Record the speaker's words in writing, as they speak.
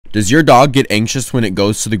Does your dog get anxious when it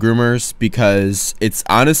goes to the groomers? Because it's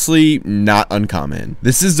honestly not uncommon.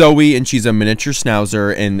 This is Zoe, and she's a miniature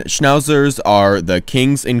schnauzer, and schnauzers are the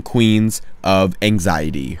kings and queens of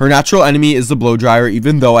anxiety. Her natural enemy is the blow dryer,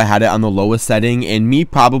 even though I had it on the lowest setting, and me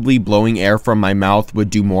probably blowing air from my mouth would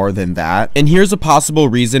do more than that. And here's a possible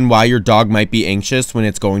reason why your dog might be anxious when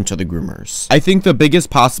it's going to the groomers. I think the biggest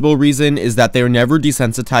possible reason is that they were never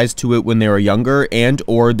desensitized to it when they were younger, and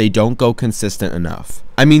or they don't go consistent enough.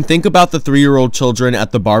 I mean, think about the 3-year-old children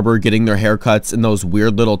at the barber getting their haircuts in those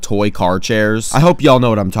weird little toy car chairs. I hope y'all know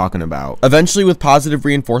what I'm talking about. Eventually, with positive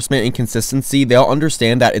reinforcement and consistency, they'll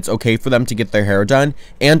understand that it's okay for them to get their hair done,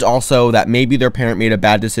 and also that maybe their parent made a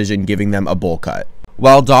bad decision giving them a bowl cut.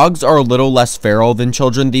 While dogs are a little less feral than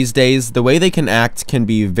children these days, the way they can act can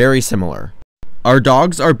be very similar. Our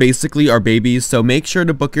dogs are basically our babies, so make sure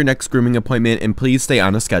to book your next grooming appointment and please stay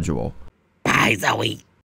on a schedule. Bye, Zoe.